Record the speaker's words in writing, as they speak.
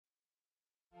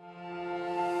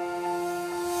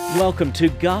Welcome to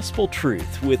Gospel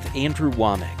Truth with Andrew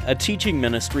Womack, a teaching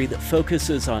ministry that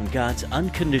focuses on God's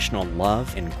unconditional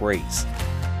love and grace.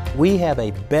 We have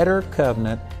a better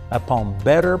covenant upon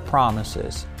better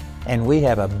promises, and we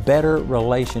have a better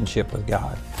relationship with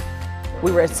God.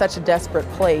 We were at such a desperate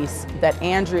place that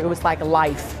Andrew, it was like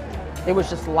life. It was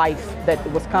just life that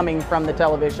was coming from the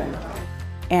television.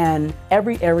 And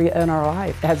every area in our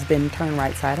life has been turned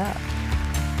right side up.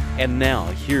 And now,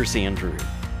 here's Andrew.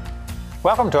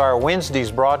 Welcome to our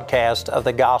Wednesday's broadcast of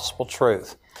the Gospel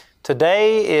Truth.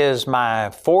 Today is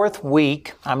my fourth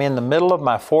week. I'm in the middle of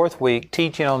my fourth week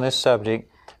teaching on this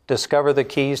subject, Discover the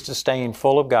Keys to Staying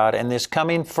Full of God. And this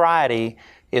coming Friday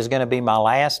is going to be my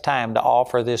last time to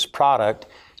offer this product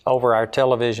over our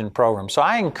television program. So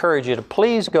I encourage you to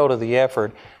please go to the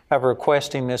effort of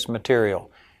requesting this material.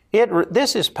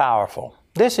 This is powerful.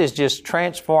 This has just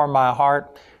transformed my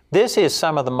heart. This is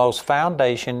some of the most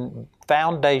foundational,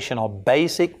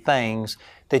 basic things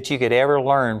that you could ever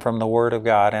learn from the Word of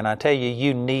God. And I tell you,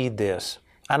 you need this.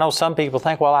 I know some people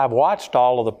think, well, I've watched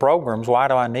all of the programs. Why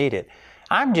do I need it?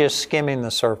 I'm just skimming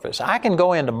the surface. I can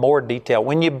go into more detail.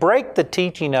 When you break the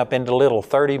teaching up into little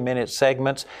 30-minute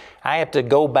segments, I have to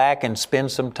go back and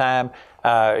spend some time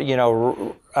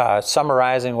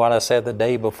summarizing what I said the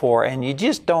day before, and you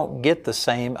just don't get the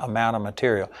same amount of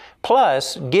material.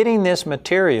 Plus, getting this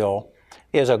material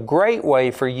is a great way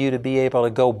for you to be able to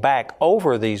go back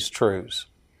over these truths.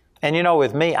 And you know,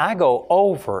 with me, I go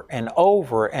over and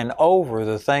over and over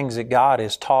the things that God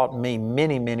has taught me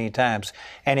many, many times.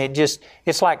 And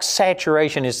it's like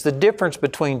saturation. It's the difference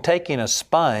between taking a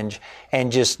sponge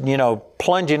and just,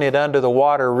 plunging it under the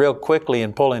water real quickly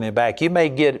and pulling it back. You may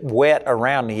get wet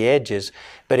around the edges,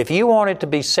 but if you want it to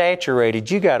be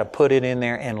saturated, you got to put it in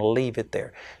there and leave it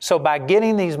there. So by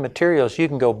getting these materials, you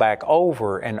can go back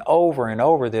over and over and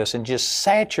over this and just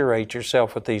saturate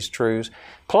yourself with these truths.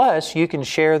 Plus, you can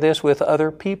share this with other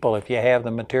people if you have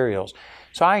the materials.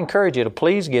 So I encourage you to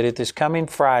please get it. This coming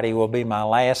Friday will be my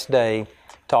last day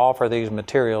to offer these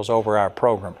materials over our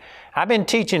program. I've been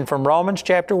teaching from Romans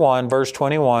chapter 1, verse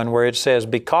 21, where it says,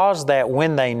 "Because that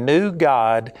when they knew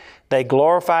God, they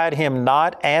glorified Him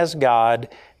not as God,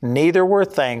 neither were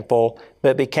thankful,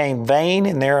 but became vain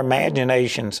in their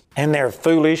imaginations, and their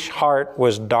foolish heart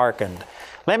was darkened."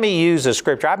 Let me use a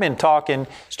scripture. I've been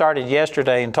started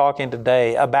yesterday and talking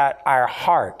today about our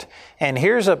heart. And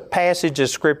here's a passage of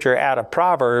scripture out of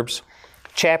Proverbs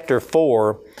chapter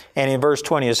 4, and in verse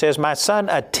 20 it says, "My son,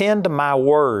 attend to my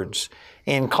words.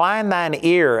 Incline thine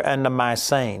ear unto my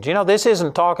sayings." This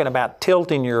isn't talking about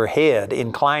tilting your head,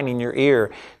 inclining your ear.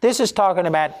 This is talking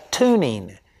about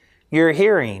tuning your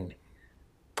hearing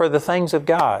for the things of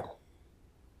God.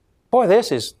 Boy,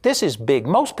 this is big.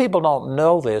 Most people don't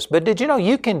know this, but did you know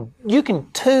you can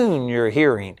tune your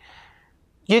hearing?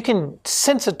 You can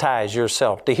sensitize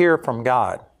yourself to hear from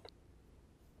God.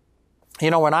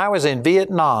 When I was in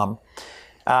Vietnam,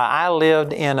 I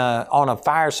lived on a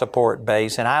fire support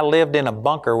base, and I lived in a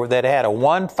bunker that had a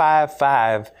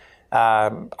 155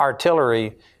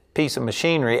 artillery piece of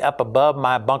machinery up above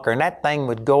my bunker, and that thing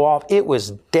would go off. It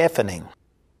was deafening.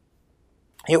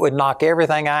 It would knock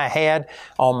everything I had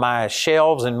on my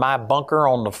shelves in my bunker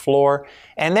on the floor,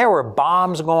 and there were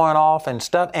bombs going off and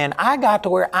stuff, and I got to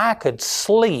where I could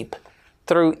sleep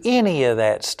through any of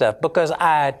that stuff because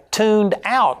I tuned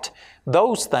out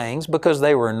those things because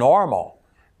they were normal.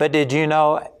 But did you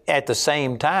know, at the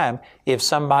same time, if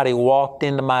somebody walked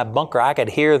into my bunker, I could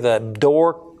hear the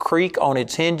door creak on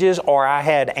its hinges, or I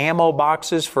had ammo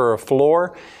boxes for a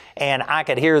floor, and I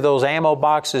could hear those ammo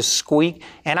boxes squeak.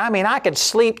 And I could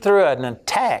sleep through an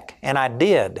attack, and I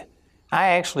did.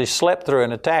 I actually slept through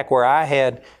an attack where I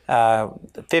had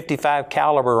 55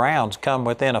 caliber rounds come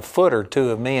within a foot or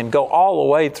two of me and go all the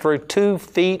way through 2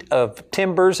 feet of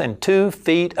timbers and 2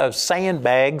 feet of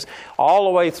sandbags, all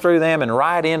the way through them and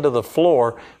right into the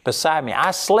floor beside me.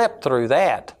 I slept through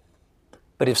that.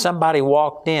 But if somebody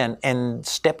walked in and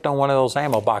stepped on one of those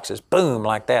ammo boxes, boom,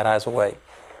 like that, I was awake.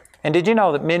 And did you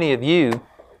know that many of you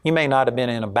may not have been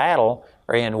in a battle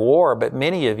or in war, but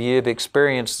many of you have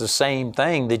experienced the same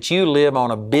thing, that you live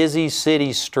on a busy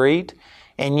city street,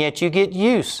 and yet you get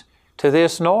used to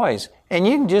this noise, and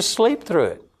you can just sleep through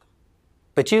it.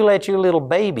 But you let your little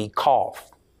baby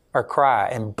cough or cry,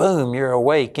 and boom, you're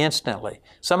awake instantly.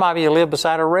 Some of you live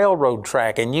beside a railroad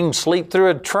track, and you can sleep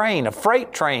through a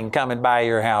freight train coming by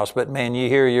your house, but man, you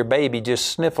hear your baby just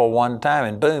sniffle one time,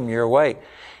 and boom, you're awake.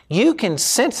 You can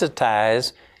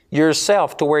sensitize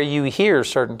yourself to where you hear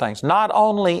certain things, not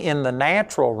only in the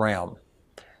natural realm,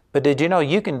 but did you know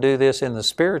you can do this in the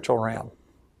spiritual realm?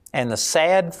 And the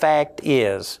sad fact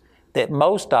is that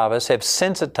most of us have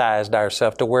sensitized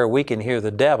ourselves to where we can hear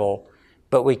the devil,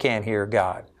 but we can't hear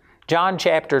God. John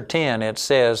chapter 10, it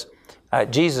says,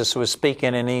 Jesus was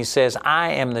speaking and He says,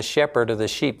 I am the shepherd of the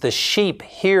sheep. The sheep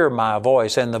hear my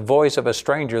voice, and the voice of a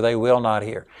stranger they will not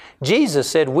hear. Jesus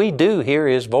said we do hear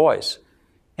His voice.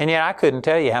 And yet I couldn't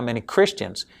tell you how many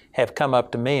Christians have come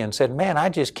up to me and said, man, I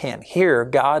just can't hear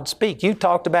God speak. You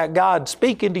talked about God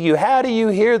speaking to you. How do you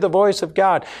hear the voice of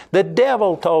God? The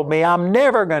devil told me I'm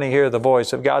never going to hear the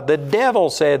voice of God. The devil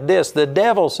said this. The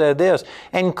devil said this.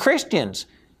 And Christians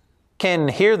can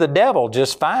hear the devil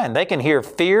just fine. They can hear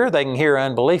fear. They can hear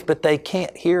unbelief, but they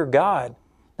can't hear God.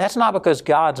 That's not because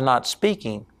God's not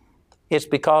speaking. It's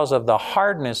because of the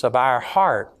hardness of our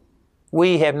heart.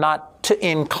 We have not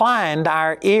inclined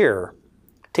our ear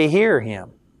to hear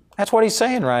Him. That's what He's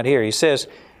saying right here. He says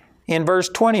in verse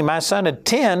 20, my son,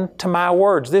 attend to my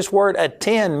words. This word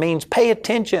attend means pay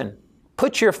attention.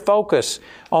 Put your focus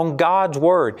on God's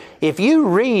Word. If you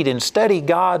read and study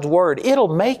God's Word,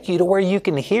 it'll make you to where you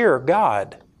can hear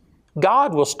God.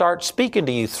 God will start speaking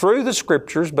to you through the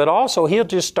Scriptures, but also He'll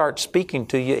just start speaking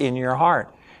to you in your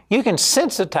heart. You can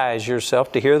sensitize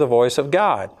yourself to hear the voice of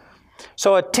God.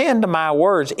 So attend to my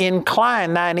words,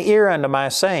 incline thine ear unto my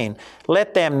saying,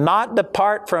 let them not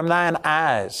depart from thine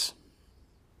eyes.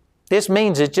 This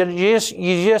means that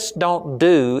you just don't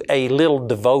do a little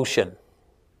devotion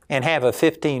and have a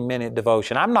 15-minute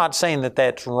devotion. I'm not saying that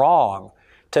that's wrong,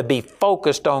 to be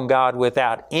focused on God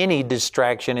without any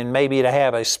distraction and maybe to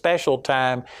have a special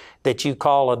time that you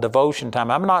call a devotion time.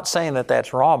 I'm not saying that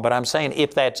that's wrong, but I'm saying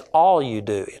if that's all you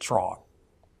do, it's wrong.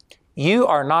 You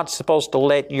are not supposed to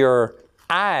let your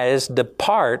eyes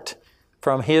depart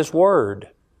from His Word.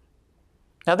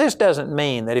 Now, this doesn't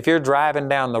mean that if you're driving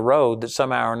down the road that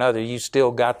somehow or another you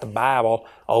still got the Bible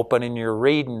open and you're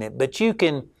reading it, but you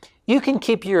can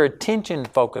keep your attention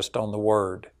focused on the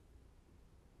Word.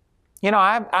 You know,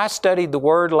 I studied the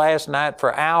Word last night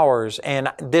for hours,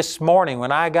 and this morning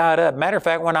when I got up, matter of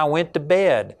fact, when I went to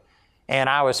bed, and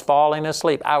I was falling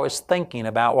asleep, I was thinking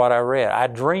about what I read. I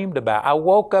dreamed about it. I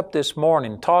woke up this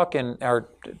morning talking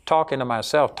to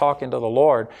myself, talking to the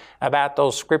Lord about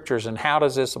those Scriptures and how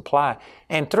does this apply.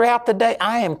 And throughout the day,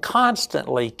 I am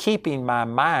constantly keeping my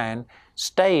mind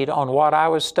stayed on what I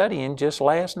was studying just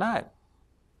last night.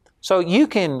 So you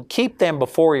can keep them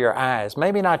before your eyes,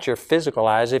 maybe not your physical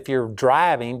eyes. If you're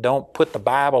driving, don't put the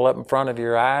Bible up in front of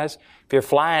your eyes. If you're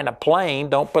flying a plane,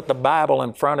 don't put the Bible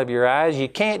in front of your eyes. You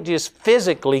can't just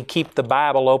physically keep the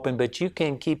Bible open, but you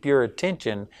can keep your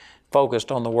attention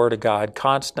focused on the Word of God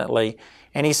constantly.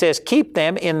 And He says, keep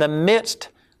them in the midst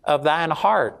of thine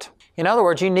heart. In other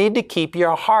words, you need to keep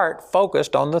your heart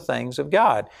focused on the things of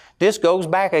God. This goes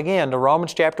back again to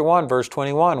Romans chapter 1, verse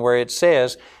 21, where it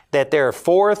says that there are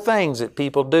 4 things that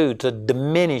people do to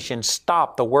diminish and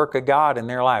stop the work of God in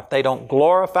their life. They don't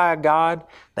glorify God.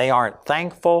 They aren't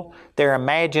thankful. Their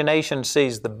imagination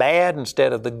sees the bad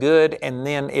instead of the good. And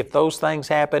then if those things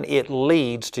happen, it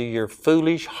leads to your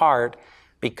foolish heart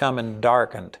becoming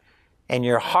darkened. And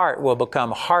your heart will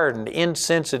become hardened,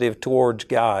 insensitive towards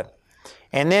God.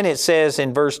 And then it says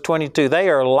in verse 22, they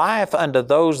are life unto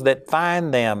those that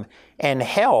find them, and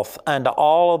health unto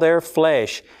all of their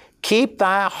flesh. Keep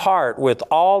thy heart with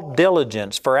all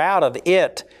diligence, for out of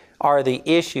it are the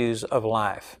issues of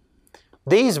life.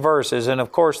 These verses, and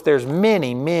of course there's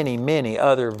many, many, many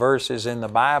other verses in the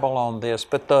Bible on this,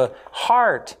 but the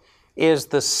heart is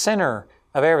the center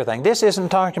of everything. This isn't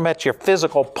talking about your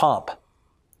physical pump.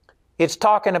 It's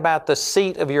talking about the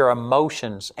seat of your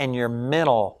emotions and your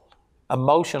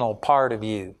emotional part of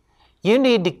you. You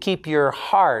need to keep your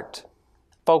heart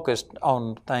focused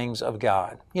on things of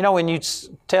God. You know, when you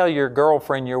tell your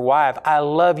girlfriend, your wife, I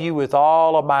love you with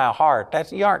all of my heart,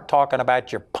 you aren't talking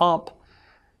about your pump.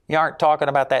 You aren't talking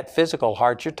about that physical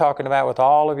heart. You're talking about with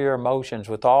all of your emotions,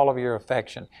 with all of your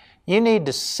affection. You need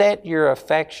to set your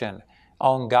affection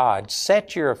on God.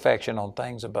 Set your affection on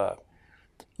things above.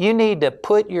 You need to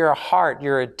put your heart,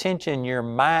 your attention, your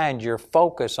mind, your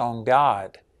focus on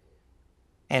God.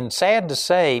 And sad to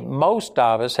say, most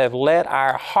of us have let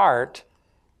our heart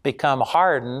become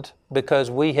hardened because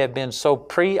we have been so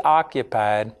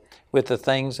preoccupied with the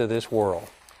things of this world.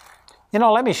 You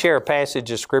know, let me share a passage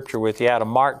of Scripture with you out of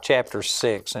Mark chapter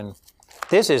 6. And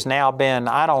this has now been,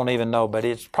 I don't even know, but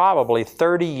it's probably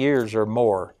 30 years or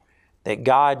more that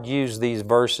God used these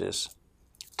verses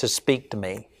to speak to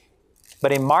me.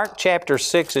 But in Mark chapter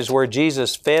 6 is where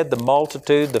Jesus fed the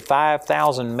multitude, the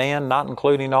 5,000 men, not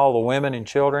including all the women and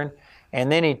children. And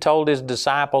then He told His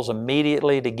disciples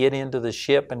immediately to get into the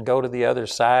ship and go to the other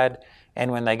side.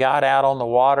 And when they got out on the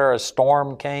water, a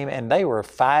storm came and they were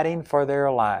fighting for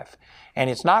their life. And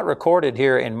it's not recorded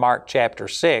here in Mark chapter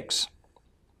 6.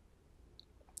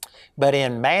 But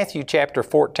in Matthew chapter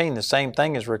 14, the same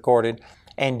thing is recorded.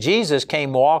 And Jesus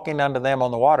came walking unto them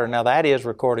on the water. Now that is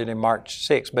recorded in Mark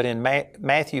 6. But in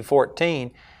Matthew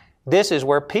 14, this is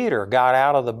where Peter got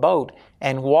out of the boat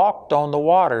and walked on the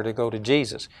water to go to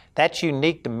Jesus. That's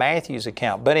unique to Matthew's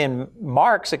account. But in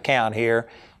Mark's account here,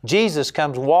 Jesus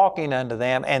comes walking unto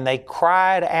them, and they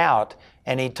cried out,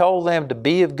 and He told them to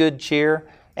be of good cheer.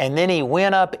 And then He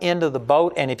went up into the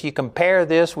boat. And if you compare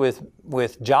this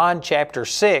with John chapter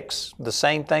 6, the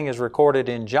same thing is recorded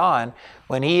in John.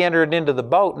 When He entered into the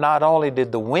boat, not only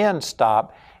did the wind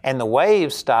stop and the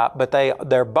waves stop, but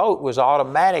their boat was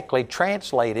automatically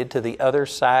translated to the other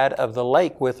side of the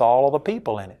lake with all of the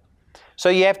people in it. So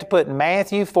you have to put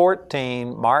Matthew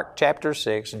 14, Mark chapter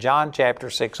 6, John chapter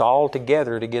 6 all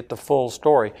together to get the full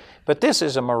story. But this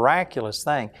is a miraculous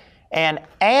thing. And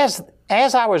as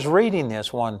I was reading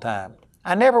this one time,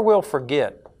 I never will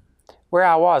forget where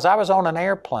I was. I was on an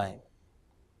airplane.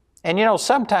 And you know,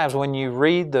 sometimes when you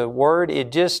read the Word,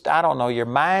 it just, I don't know, your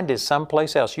mind is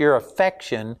someplace else. Your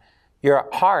affection, your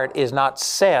heart is not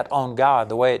set on God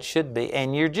the way it should be.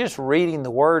 And you're just reading the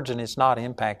words and it's not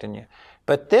impacting you.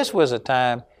 But this was a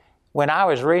time when I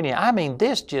was reading, I mean,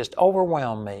 this just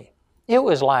overwhelmed me. It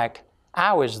was like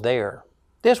I was there.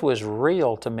 This was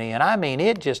real to me. And I mean,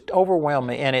 it just overwhelmed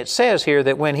me. And it says here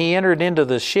that when He entered into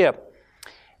the ship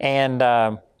and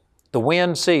the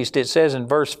wind ceased, it says in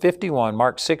verse 51,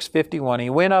 Mark 6:51, He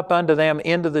went up unto them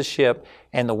into the ship,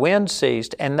 and the wind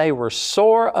ceased, and they were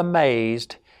sore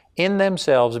amazed in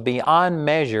themselves beyond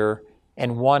measure,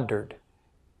 and wondered.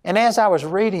 And as I was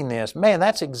reading this, man,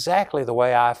 that's exactly the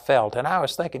way I felt. And I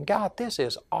was thinking, God, this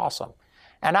is awesome.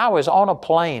 And I was on a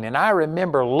plane, and I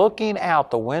remember looking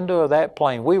out the window of that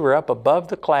plane. We were up above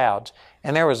the clouds,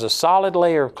 and there was a solid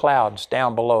layer of clouds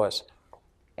down below us.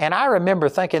 And I remember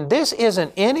thinking, this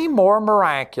isn't any more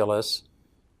miraculous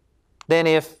than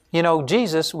if, you know,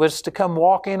 Jesus was to come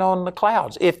walking on the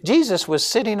clouds. If Jesus was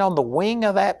sitting on the wing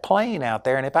of that plane out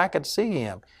there, and if I could see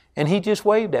Him, and He just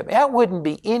waved at me, that wouldn't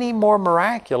be any more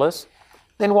miraculous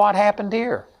than what happened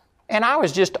here. And I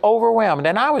was just overwhelmed,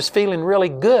 and I was feeling really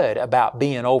good about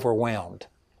being overwhelmed.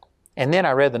 And then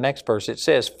I read the next verse. It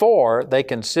says, For they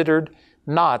considered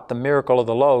not the miracle of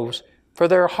the loaves, for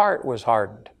their heart was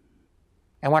hardened.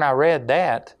 And when I read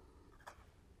that,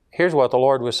 here's what the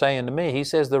Lord was saying to me. He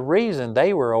says, the reason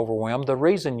they were overwhelmed, the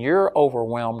reason you're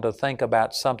overwhelmed to think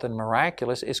about something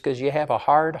miraculous is because you have a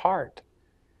hard heart.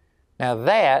 Now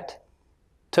that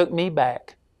took me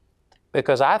back,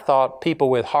 because I thought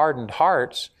people with hardened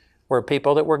hearts were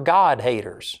people that were God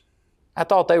haters. I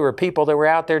thought they were people that were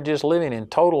out there just living in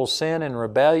total sin and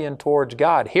rebellion towards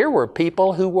God. Here were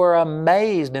people who were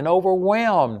amazed and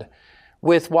overwhelmed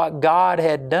with what God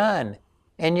had done.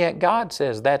 And yet God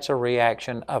says that's a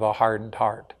reaction of a hardened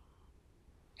heart.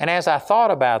 And as I thought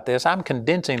about this, I'm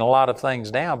condensing a lot of things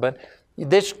down, but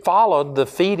this followed the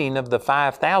feeding of the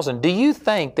 5,000. Do you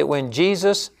think that when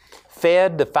Jesus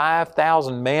fed the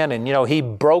 5,000 men and, you know, He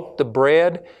broke the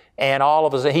bread and all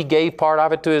of us, He gave part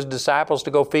of it to His disciples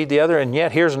to go feed the other, and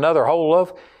yet here's another whole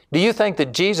loaf? Do you think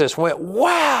that Jesus went,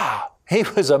 wow? He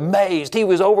was amazed. He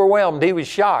was overwhelmed. He was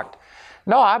shocked.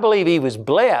 No, I believe He was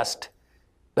blessed.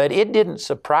 But it didn't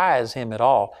surprise Him at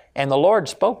all. And the Lord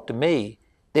spoke to me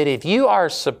that if you are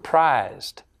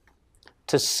surprised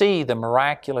to see the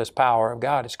miraculous power of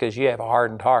God, it's because you have a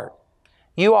hardened heart.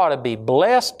 You ought to be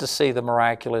blessed to see the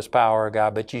miraculous power of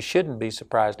God, but you shouldn't be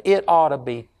surprised. It ought to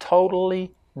be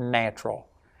totally natural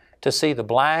to see the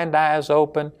blind eyes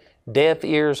open, deaf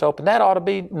ears open. That ought to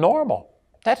be normal.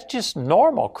 That's just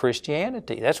normal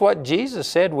Christianity. That's what Jesus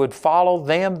said would follow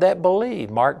them that believe.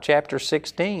 Mark chapter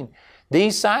 16.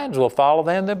 These signs will follow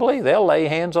them that believe. They'll lay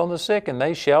hands on the sick and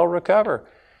they shall recover.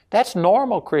 That's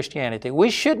normal Christianity. We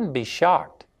shouldn't be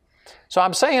shocked. So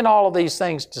I'm saying all of these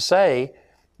things to say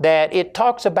that it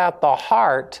talks about the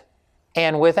heart,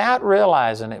 and without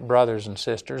realizing it, brothers and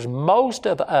sisters, most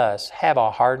of us have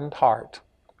a hardened heart.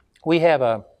 We have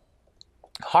a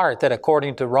heart that,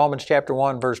 according to Romans chapter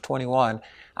 1, verse 21,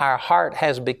 our heart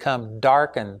has become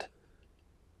darkened.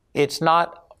 It's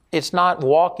not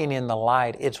walking in the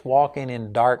light, it's walking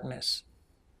in darkness.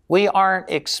 We aren't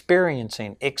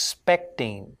experiencing,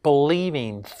 expecting,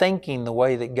 believing, thinking the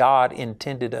way that God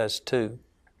intended us to.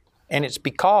 And it's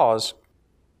because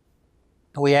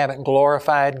we haven't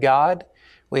glorified God,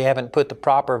 we haven't put the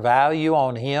proper value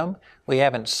on Him, we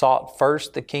haven't sought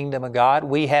first the kingdom of God,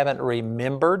 we haven't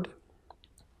remembered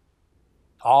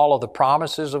all of the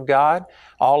promises of God,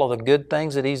 all of the good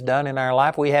things that He's done in our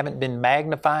life. We haven't been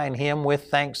magnifying Him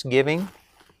with thanksgiving.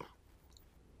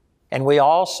 And we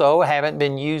also haven't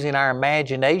been using our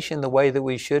imagination the way that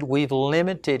we should. We've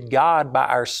limited God by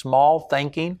our small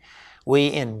thinking.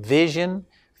 We envision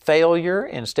failure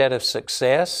instead of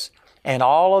success. And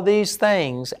all of these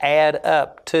things add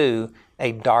up to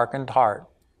a darkened heart,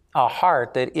 a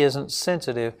heart that isn't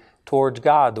sensitive towards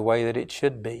God the way that it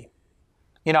should be.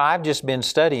 You know, I've just been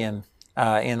studying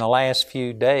in the last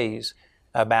few days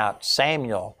about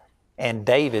Samuel and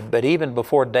David, but even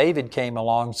before David came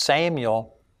along,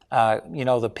 Samuel,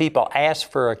 the people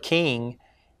asked for a king,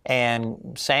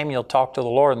 and Samuel talked to the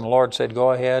Lord, and the Lord said,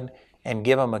 go ahead and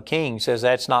give him a king. He says,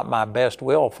 that's not my best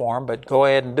will for him, but go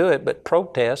ahead and do it, but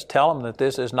protest, tell him that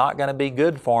this is not going to be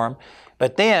good for him.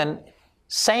 But then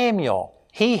Samuel,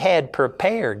 he had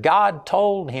prepared. God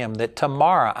told him that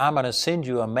tomorrow I'm going to send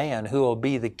you a man who will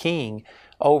be the king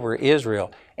over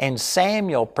Israel. And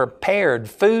Samuel prepared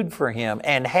food for him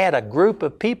and had a group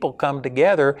of people come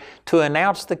together to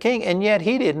announce the king, and yet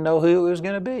he didn't know who it was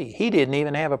going to be. He didn't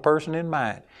even have a person in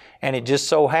mind. And it just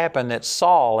so happened that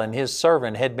Saul and his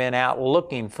servant had been out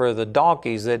looking for the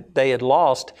donkeys that they had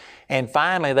lost, and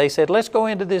finally they said, let's go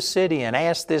into this city and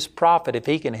ask this prophet if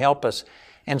he can help us.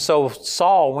 And so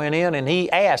Saul went in and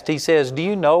he asked, he says, do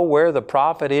you know where the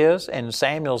prophet is? And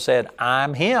Samuel said,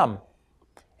 I'm him.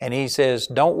 And he says,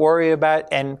 don't worry about it.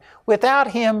 And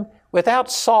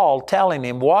without Saul telling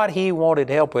him what he wanted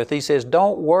help with, he says,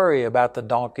 don't worry about the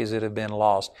donkeys that have been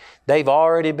lost. They've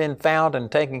already been found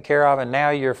and taken care of, and now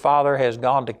your father has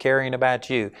gone to caring about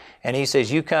you. And he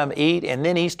says, you come eat. And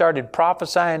then he started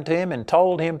prophesying to him and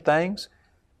told him things.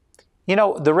 You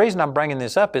know, the reason I'm bringing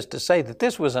this up is to say that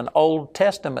this was an Old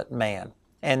Testament man,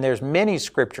 and there's many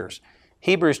scriptures.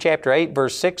 Hebrews chapter 8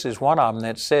 verse 6 is one of them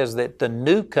that says that the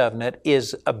new covenant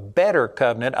is a better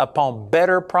covenant upon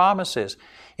better promises.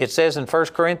 It says in 1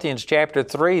 Corinthians chapter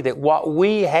 3 that what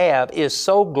we have is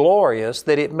so glorious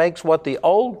that it makes what the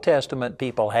Old Testament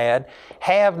people had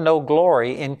have no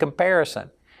glory in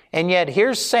comparison. And yet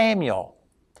here's Samuel,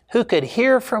 who could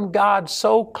hear from God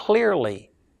so clearly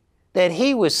that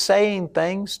he was saying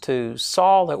things to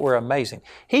Saul that were amazing.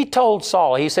 He told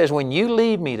Saul, he says, when you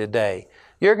leave me today,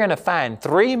 you're going to find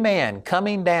 3 men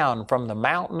coming down from the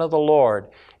mountain of the Lord,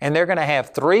 and they're going to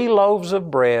have 3 loaves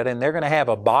of bread, and they're going to have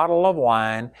a bottle of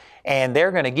wine, and they're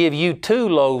going to give you 2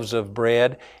 loaves of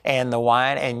bread and the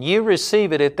wine, and you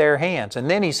receive it at their hands.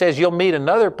 And then he says you'll meet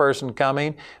another person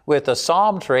coming with a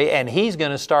psalm tree, and he's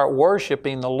going to start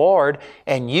worshiping the Lord,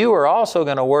 and you are also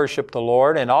going to worship the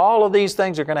Lord, and all of these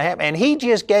things are going to happen. And he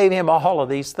just gave him all of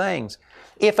these things.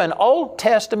 If an Old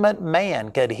Testament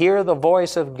man could hear the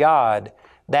voice of God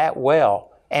that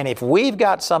well, and if we've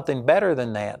got something better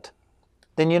than that,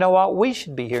 then you know what? We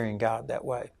should be hearing God that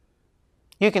way.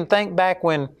 You can think back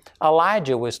when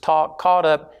Elijah was caught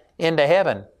up into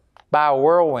heaven by a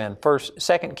whirlwind, 2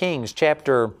 Kings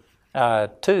chapter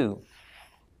 2.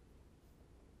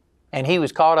 And he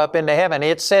was caught up into heaven.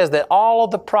 It says that all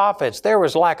of the prophets, there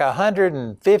was like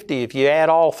 150 if you add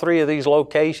all 3 of these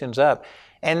locations up.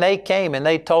 And they came and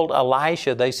they told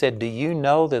Elisha, they said, do you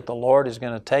know that the Lord is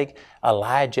going to take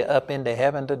Elijah up into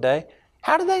heaven today?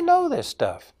 How do they know this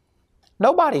stuff?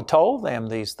 Nobody told them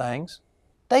these things.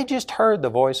 They just heard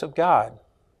the voice of God.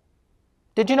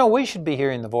 Did you know we should be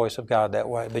hearing the voice of God that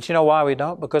way? But you know why we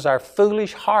don't? Because our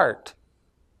foolish heart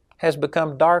has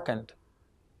become darkened.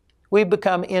 We've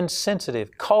become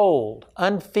insensitive, cold,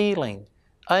 unfeeling,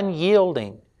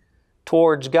 unyielding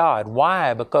towards God.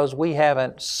 Why? Because we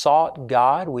haven't sought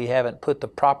God. We haven't put the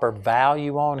proper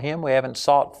value on Him. We haven't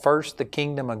sought first the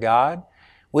kingdom of God.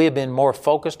 We have been more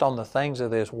focused on the things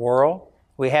of this world.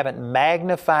 We haven't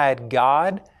magnified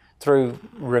God through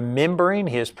remembering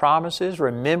His promises,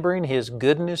 remembering His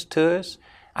goodness to us.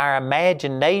 Our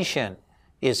imagination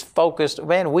is focused.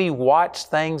 Man, we watch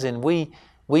things and we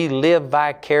live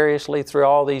vicariously through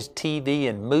all these TV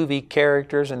and movie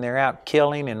characters, and they're out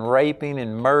killing and raping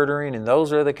and murdering, and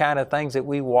those are the kind of things that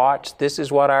we watch. This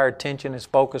is what our attention is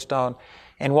focused on.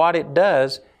 And what it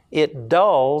does, it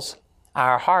dulls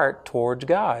our heart towards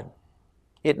God.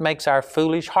 It makes our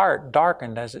foolish heart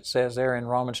darkened, as it says there in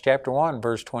Romans chapter 1,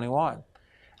 verse 21.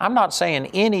 I'm not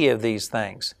saying any of these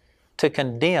things to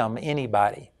condemn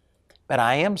anybody, but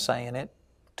I am saying it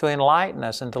to enlighten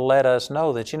us and to let us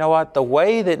know that, you know what, the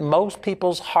way that most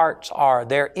people's hearts are,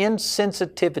 their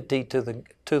insensitivity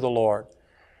to the Lord,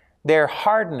 their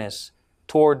hardness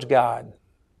towards God,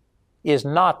 is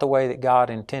not the way that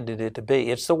God intended it to be.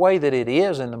 It's the way that it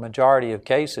is in the majority of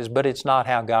cases, but it's not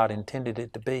how God intended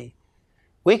it to be.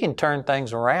 We can turn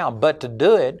things around, but to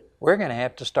do it, we're going to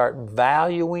have to start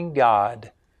valuing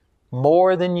God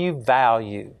more than you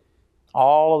value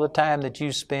all of the time that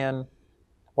you spend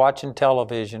watching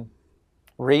television,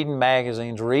 reading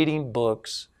magazines, reading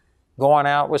books, going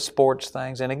out with sports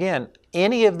things. And again,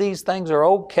 any of these things are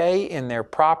okay in their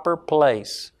proper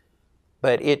place,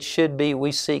 but it should be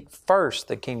we seek first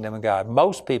the kingdom of God.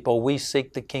 Most people, we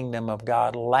seek the kingdom of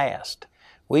God last.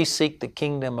 We seek the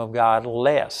kingdom of God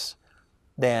less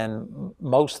than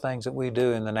most things that we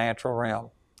do in the natural realm.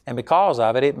 And because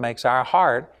of it, it makes our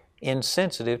heart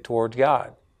insensitive towards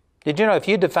God. Did you know if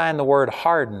you define the word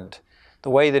hardened, the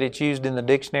way that it's used in the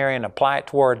dictionary, and apply it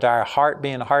towards our heart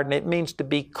being hardened, it means to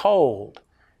be cold,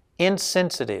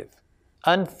 insensitive,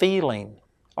 unfeeling,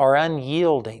 or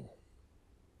unyielding.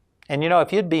 And you know,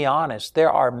 if you'd be honest,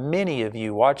 there are many of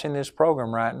you watching this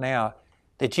program right now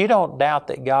that you don't doubt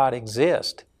that God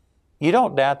exists. You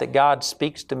don't doubt that God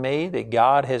speaks to me, that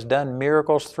God has done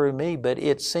miracles through me, but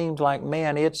it seems like,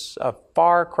 man, it's a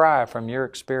far cry from your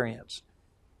experience.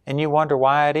 And you wonder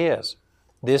why it is.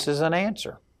 This is an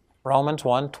answer. Romans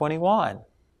 1:21.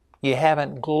 You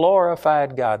haven't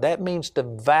glorified God. That means to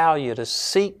value, to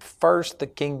seek first the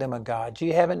kingdom of God.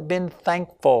 You haven't been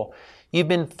thankful. You've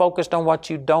been focused on what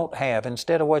you don't have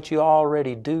instead of what you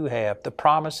already do have, the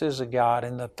promises of God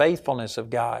and the faithfulness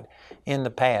of God in the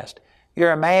past.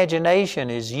 Your imagination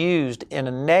is used in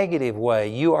a negative way.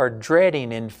 You are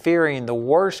dreading and fearing the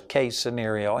worst case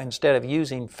scenario instead of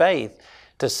using faith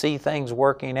to see things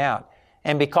working out.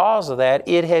 And because of that,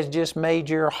 it has just made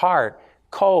your heart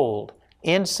cold,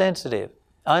 insensitive,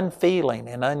 unfeeling,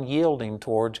 and unyielding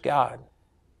towards God.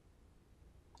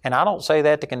 And I don't say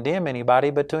that to condemn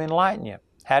anybody, but to enlighten you.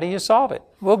 How do you solve it?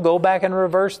 We'll go back and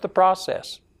reverse the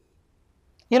process.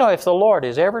 You know, if the Lord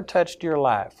has ever touched your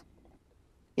life,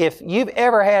 if you've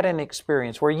ever had an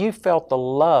experience where you felt the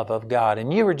love of God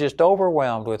and you were just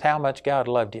overwhelmed with how much God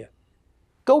loved you,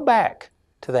 go back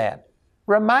to that.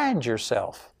 Remind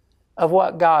yourself of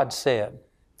what God said,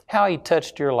 how He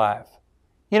touched your life.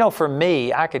 You know, for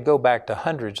me, I could go back to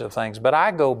hundreds of things, but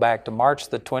I go back to March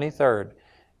the 23rd,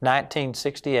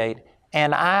 1968,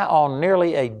 and I, on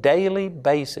nearly a daily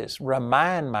basis,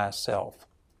 remind myself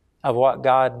of what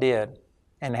God did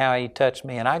and how He touched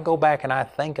me. And I go back and I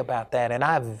think about that, and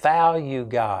I value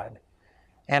God.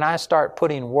 And I start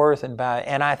putting worth and value,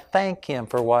 and I thank Him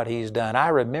for what He's done. I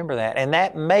remember that. And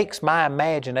that makes my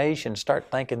imagination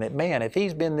start thinking that, man, if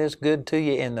He's been this good to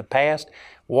you in the past,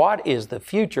 what is the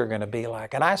future going to be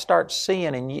like? And I start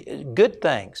seeing good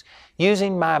things,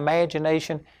 using my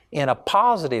imagination in a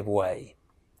positive way,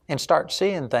 and start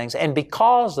seeing things. And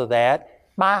because of that,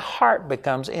 my heart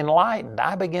becomes enlightened.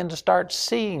 I begin to start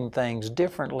seeing things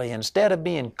differently. Instead of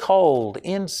being cold,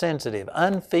 insensitive,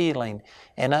 unfeeling,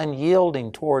 and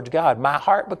unyielding towards God, my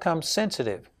heart becomes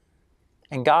sensitive,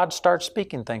 and God starts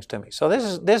speaking things to me. So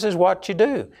this is what you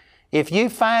do. If you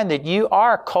find that you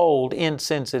are cold,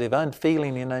 insensitive,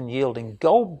 unfeeling, and unyielding,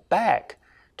 go back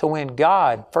to when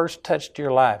God first touched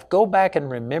your life. Go back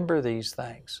and remember these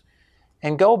things.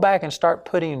 And go back and start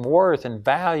putting worth and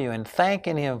value and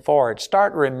thanking Him for it.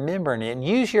 Start remembering it and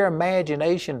use your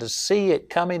imagination to see it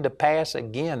coming to pass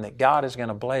again, that God is going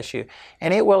to bless you.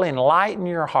 And it will enlighten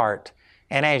your heart.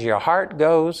 And as your heart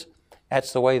goes,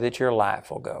 that's the way that your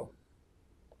life will go.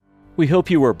 We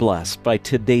hope you were blessed by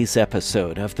today's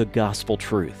episode of The Gospel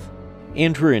Truth.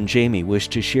 Andrew and Jamie wish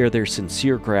to share their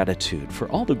sincere gratitude for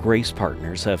all the grace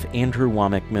partners of Andrew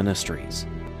Wommack Ministries.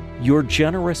 Your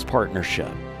generous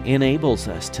partnership enables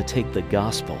us to take the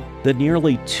gospel, the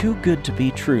nearly too good to be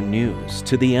true news,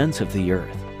 to the ends of the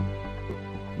earth.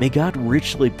 May God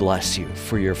richly bless you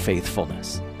for your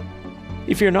faithfulness.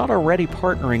 If you're not already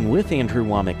partnering with Andrew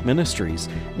Wommack Ministries,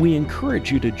 we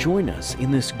encourage you to join us in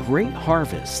this great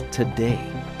harvest today.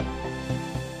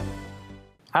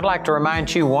 I'd like to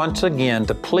remind you once again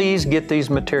to please get these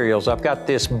materials. I've got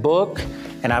this book,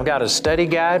 and I've got a study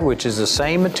guide, which is the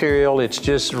same material. It's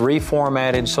just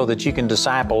reformatted so that you can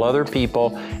disciple other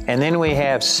people. And then we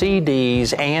have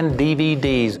CDs and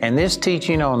DVDs. And this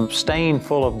teaching on staying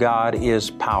full of God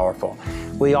is powerful.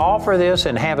 We offer this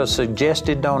and have a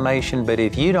suggested donation, but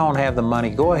if you don't have the money,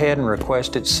 go ahead and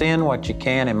request it. Send what you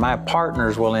can, and my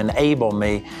partners will enable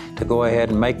me to go ahead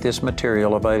and make this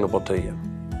material available to you.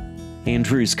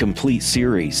 Andrew's complete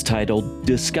series titled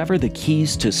Discover the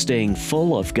Keys to Staying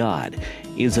Full of God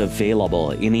is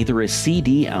available in either a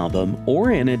CD album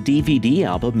or in a DVD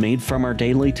album made from our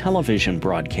daily television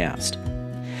broadcast.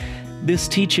 This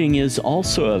teaching is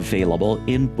also available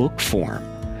in book form,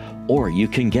 or you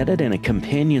can get it in a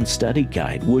companion study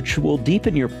guide which will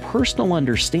deepen your personal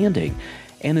understanding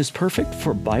and is perfect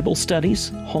for Bible studies,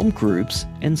 home groups,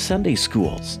 and Sunday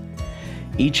schools.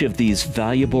 Each of these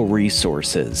valuable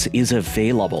resources is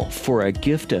available for a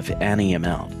gift of any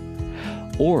amount.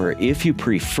 Or if you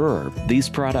prefer, these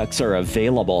products are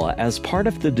available as part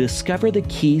of the Discover the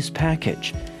Keys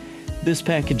package. This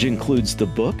package includes the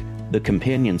book, the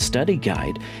companion study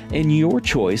guide, and your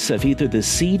choice of either the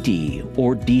CD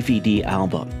or DVD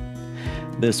album.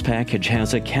 This package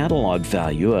has a catalog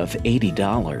value of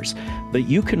 $80, but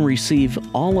you can receive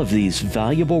all of these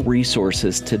valuable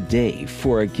resources today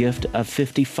for a gift of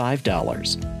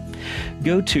 $55.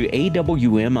 Go to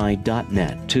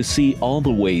awmi.net to see all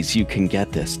the ways you can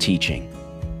get this teaching.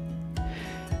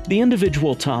 The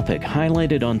individual topic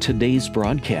highlighted on today's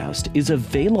broadcast is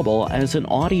available as an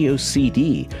audio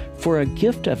CD for a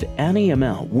gift of any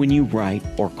amount when you write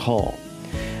or call.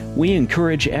 We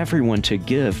encourage everyone to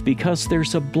give because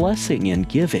there's a blessing in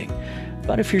giving.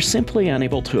 But if you're simply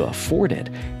unable to afford it,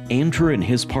 Andrew and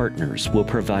his partners will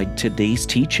provide today's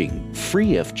teaching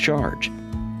free of charge.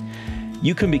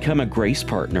 You can become a Grace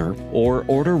Partner or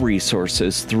order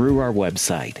resources through our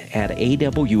website at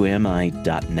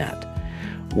awmi.net.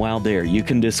 While there, you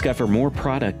can discover more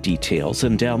product details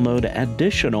and download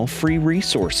additional free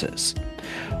resources.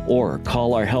 Or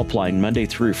call our helpline Monday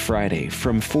through Friday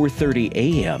from 4:30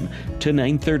 a.m. to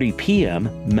 9:30 p.m.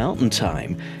 Mountain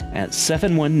Time at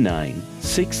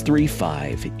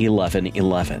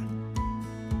 719-635-1111.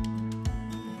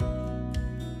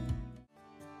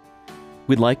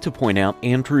 We'd like to point out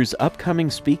Andrew's upcoming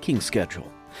speaking schedule.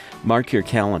 Mark your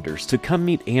calendars to come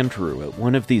meet Andrew at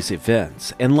one of these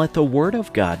events and let the Word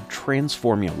of God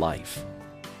transform your life.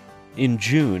 In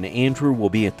June, Andrew will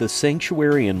be at the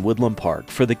Sanctuary in Woodland Park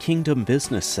for the Kingdom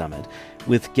Business Summit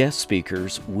with guest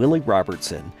speakers Willie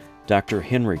Robertson, Dr.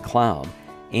 Henry Cloud,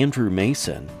 Andrew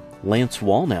Mason, Lance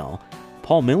Wallnell,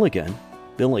 Paul Milligan,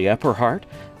 Billy Epperhart,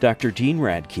 Dr. Gene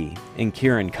Radke, and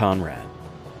Karen Conrad.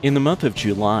 In the month of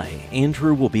July,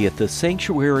 Andrew will be at the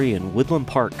Sanctuary in Woodland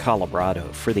Park, Colorado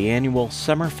for the annual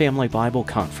Summer Family Bible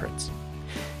Conference.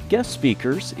 Guest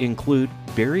speakers include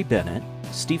Barry Bennett,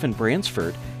 Stephen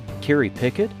Bransford, Carrie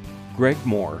Pickett, Greg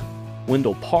Moore,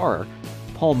 Wendell Parr,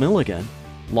 Paul Milligan,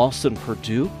 Lawson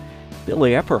Perdue,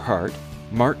 Billy Epperhart,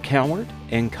 Mark Coward,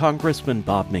 and Congressman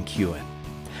Bob McEwen.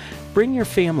 Bring your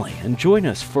family and join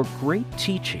us for great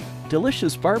teaching,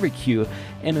 delicious barbecue,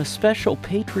 and a special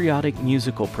patriotic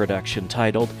musical production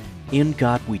titled In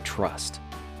God We Trust.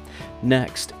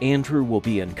 Next, Andrew will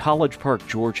be in College Park,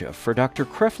 Georgia for Dr.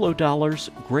 Creflo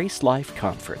Dollar's Grace Life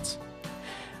Conference.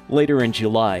 Later in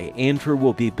July, Andrew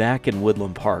will be back in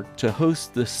Woodland Park to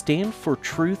host the Stand for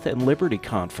Truth and Liberty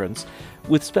Conference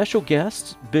with special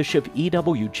guests Bishop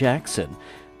E.W. Jackson,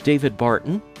 David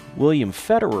Barton, William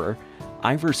Federer,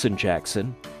 Iverson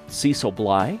Jackson, Cecil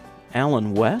Bly,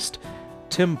 Alan West,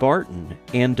 Tim Barton,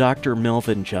 and Dr.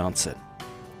 Melvin Johnson.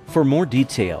 For more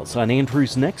details on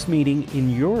Andrew's next meeting in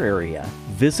your area,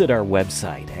 visit our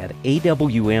website at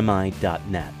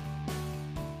awmi.net.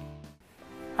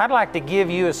 I'd like to give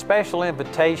you a special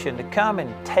invitation to come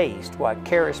and taste what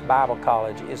Charis Bible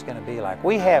College is going to be like.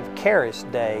 We have Charis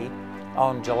Day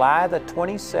on July the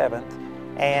 27th,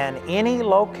 and any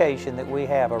location that we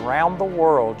have around the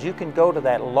world, you can go to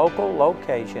that local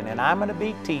location, and I'm going to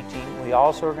be teaching. We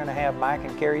also are going to have Mike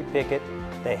and Carrie Pickett,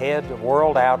 the head of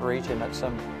World Outreach, and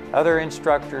some other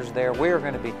instructors there. We are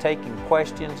going to be taking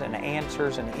questions and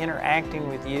answers and interacting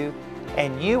with you,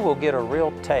 and you will get a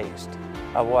real taste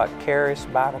of what Charis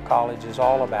Bible College is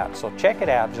all about. So check it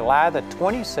out, July the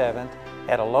 27th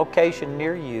at a location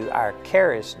near you, our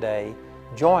Charis Day.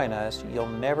 Join us, you'll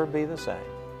never be the same.